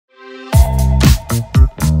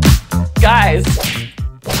Guys,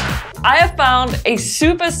 I have found a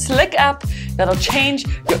super slick app that'll change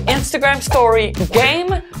your Instagram story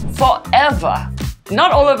game forever.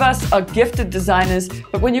 Not all of us are gifted designers,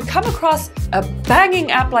 but when you come across a banging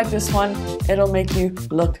app like this one, it'll make you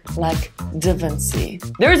look like Da Vinci.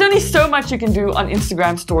 There is only so much you can do on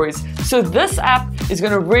Instagram stories, so this app is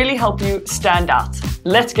going to really help you stand out.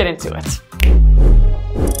 Let's get into it.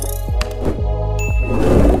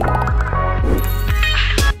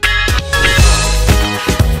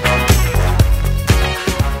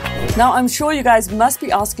 Now, I'm sure you guys must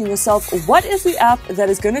be asking yourself, what is the app that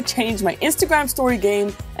is going to change my Instagram story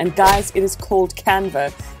game? And guys, it is called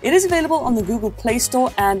Canva. It is available on the Google Play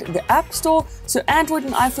Store and the App Store, so Android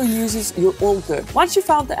and iPhone users, you're all good. Once you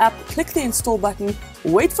found the app, click the install button,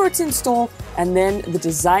 wait for it to install, and then the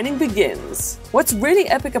designing begins. What's really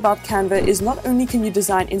epic about Canva is not only can you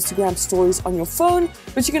design Instagram stories on your phone,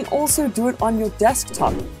 but you can also do it on your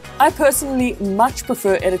desktop. I personally much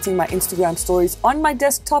prefer editing my Instagram stories on my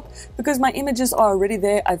desktop because my images are already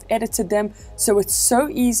there, I've edited them, so it's so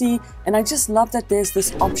easy, and I just love that there's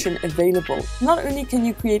this option available. Not only can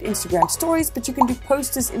you create Instagram stories, but you can do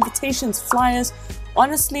posters, invitations, flyers.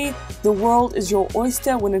 Honestly, the world is your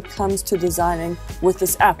oyster when it comes to designing with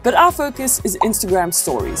this app, but our focus is Instagram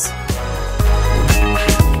stories.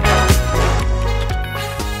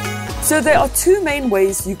 So there are two main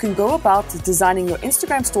ways you can go about designing your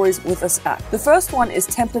Instagram stories with this app. The first one is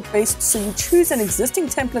template-based, so you choose an existing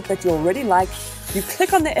template that you already like, you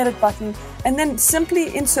click on the edit button, and then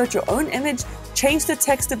simply insert your own image, change the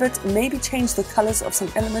text a bit, maybe change the colors of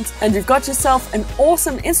some elements, and you've got yourself an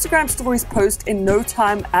awesome Instagram stories post in no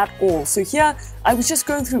time at all. So here, I was just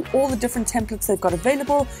going through all the different templates they've got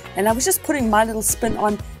available, and I was just putting my little spin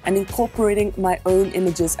on and incorporating my own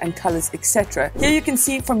images and colors, etc. Here you can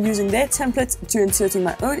see from using their templates to inserting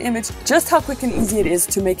my own image, just how quick and easy it is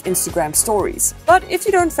to make Instagram stories. But if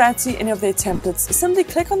you don't fancy any of their templates, simply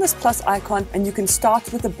click on this plus icon and you can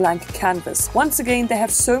start with a blank canvas. Once again, they have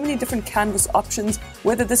so many different canvas options,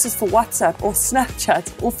 whether this is for WhatsApp or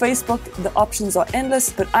Snapchat or Facebook, the options are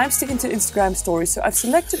endless, but I'm sticking to Instagram stories, so I've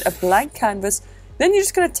selected a blank canvas. Then you're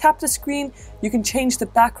just going to tap the screen, you can change the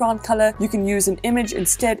background color, you can use an image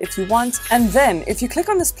instead if you want, and then if you click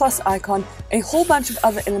on this plus icon, a whole bunch of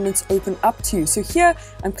other elements open up to you. So here,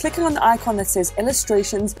 I'm clicking on the icon that says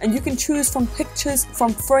illustrations, and you can choose from pictures,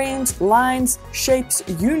 from frames, lines, shapes,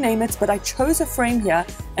 you name it, but I chose a frame here,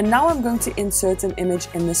 and now I'm going to insert an image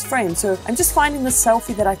in this frame. So I'm just finding the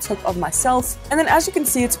selfie that I took of myself, and then as you can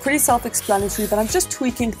see, it's pretty self-explanatory, but I'm just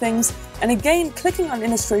tweaking things, and again, clicking on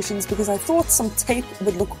illustrations because I thought some tape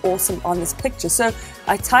would look awesome on this picture. So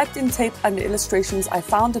I typed in tape under illustrations, I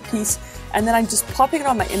found a piece, and then I'm just popping it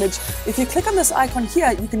on my image. If you click on this icon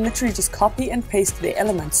here, you can literally just copy and paste the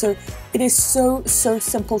element. So it is so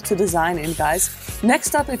simple to design in, guys.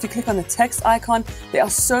 Next up, if you click on the text icon, there are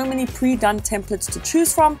so many pre-done templates to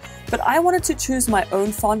choose from, but I wanted to choose my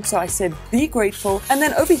own font, so I said be grateful. And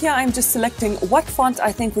then over here, I'm just selecting what font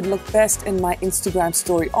I think would look best in my Instagram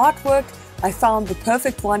story artwork. I found the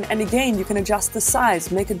perfect one, and again, you can adjust the size,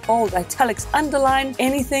 make it bold, italics, underline,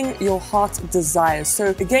 anything your heart desires. So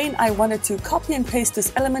again, I wanted to copy and paste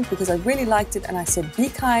this element because I really liked it, and I said be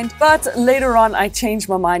kind, but later on I changed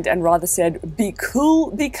my mind and rather said be cool,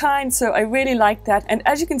 be kind. So I really liked that, and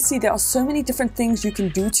as you can see, there are so many different things you can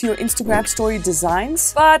do to your Instagram story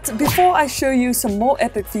designs. But before I show you some more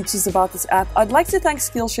epic features about this app, I'd like to thank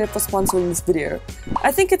Skillshare for sponsoring this video.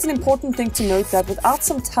 I think it's an important thing to note that without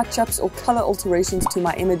some touch-ups or color alterations to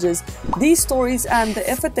my images, these stories and the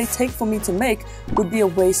effort they take for me to make would be a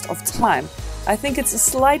waste of time. I think it's a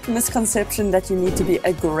slight misconception that you need to be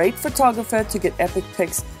a great photographer to get epic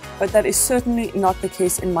pics, but that is certainly not the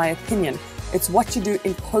case in my opinion. It's what you do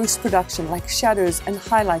in post-production, like shadows and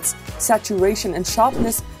highlights, saturation and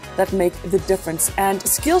sharpness, that make the difference. And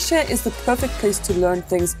Skillshare is the perfect place to learn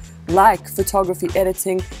things like photography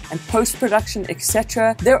editing and post-production,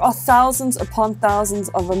 etc. There are thousands upon thousands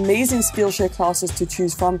of amazing Skillshare classes to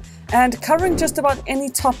choose from, and covering just about any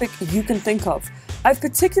topic you can think of. I've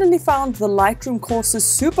particularly found the Lightroom courses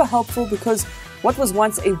super helpful because what was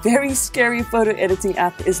once a very scary photo editing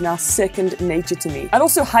app is now second nature to me. I'd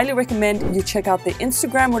also highly recommend you check out the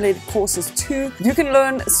Instagram related courses too. You can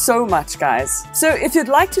learn so much, guys. So if you'd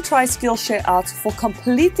like to try Skillshare out for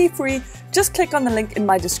completely free, just click on the link in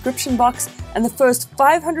my description box and the first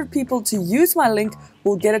 500 people to use my link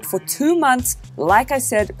will get it for 2 months, like I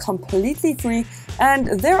said, completely free.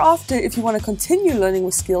 And thereafter, if you want to continue learning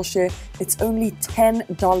with Skillshare, it's only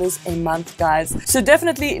 $10 a month, guys. So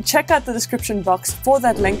definitely check out the description box for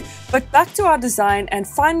that link. But back to our design, and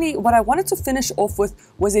finally, what I wanted to finish off with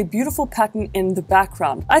was a beautiful pattern in the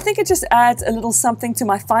background. I think it just adds a little something to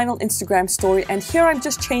my final Instagram story, and here I'm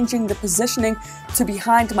just changing the positioning to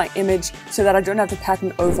behind my image so that I don't have the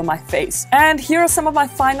pattern over my face. And here are some of my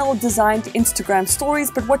final designed Instagram stories.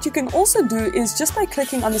 But what you can also do is just by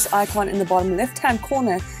clicking on this icon in the bottom left-hand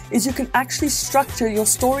corner is you can actually structure your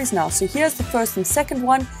stories now. So here's the first and second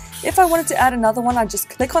one. If I wanted to add another one, I'd just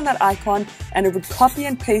click on that icon and it would copy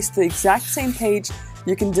and paste the exact same page.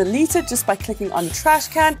 You can delete it just by clicking on the trash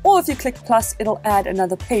can, or if you click plus, it'll add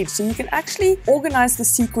another page. So you can actually organize the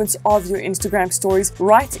sequence of your Instagram stories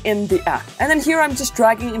right in the app. And then here I'm just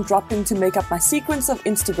dragging and dropping to make up my sequence of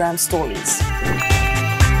Instagram stories.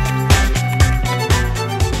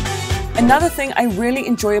 Another thing I really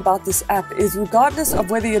enjoy about this app is regardless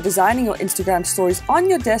of whether you're designing your Instagram stories on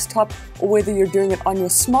your desktop or whether you're doing it on your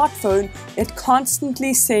smartphone, it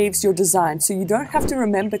constantly saves your design. So you don't have to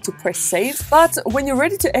remember to press save. But when you're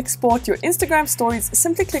ready to export your Instagram stories,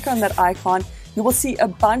 simply click on that icon. You will see a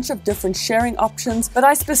bunch of different sharing options, but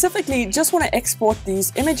I specifically just want to export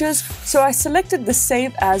these images, so I selected the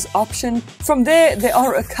Save As option. From there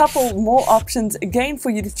are a couple more options again for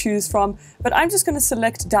you to choose from, but I'm just going to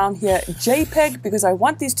select down here JPEG because I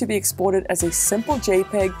want these to be exported as a simple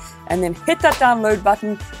JPEG, and then hit that download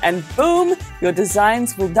button, and boom, your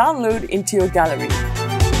designs will download into your gallery.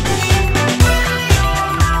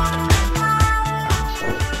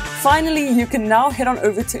 Finally, you can now head on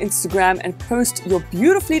over to Instagram and post your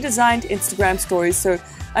beautifully designed Instagram stories. So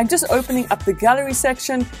I'm just opening up the gallery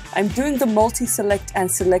section. I'm doing the multi-select and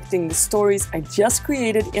selecting the stories I just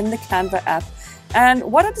created in the Canva app. And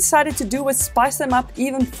what I decided to do was spice them up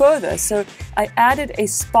even further. So I added a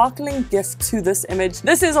sparkling GIF to this image.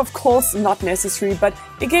 This is of course not necessary, but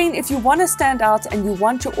again, if you want to stand out and you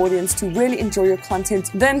want your audience to really enjoy your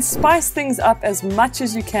content, then spice things up as much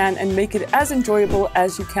as you can and make it as enjoyable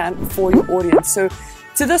as you can for your audience. So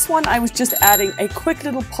to this one, I was just adding a quick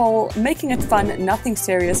little poll, making it fun, nothing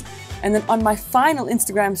serious. And then on my final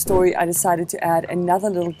Instagram story, I decided to add another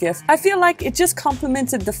little GIF. I feel like it just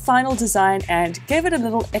complemented the final design and gave it a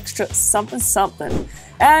little extra something something.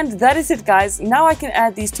 And that is it, guys. Now I can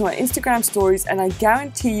add these to my Instagram stories, and I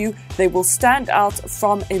guarantee you they will stand out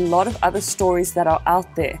from a lot of other stories that are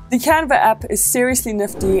out there. The Canva app is seriously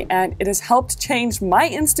nifty, and it has helped change my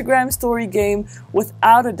Instagram story game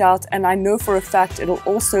without a doubt, and I know for a fact it'll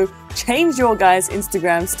also change your guys'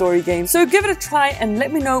 Instagram story game. So give it a try and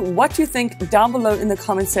let me know what you think down below in the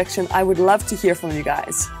comment section. I would love to hear from you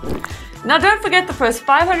guys. Now don't forget, the first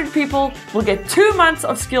 500 people will get 2 months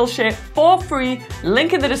of Skillshare for free,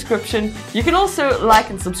 link in the description. You can also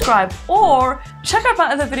like and subscribe or check out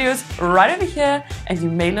my other videos right over here and you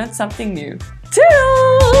may learn something new.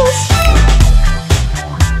 Toodles!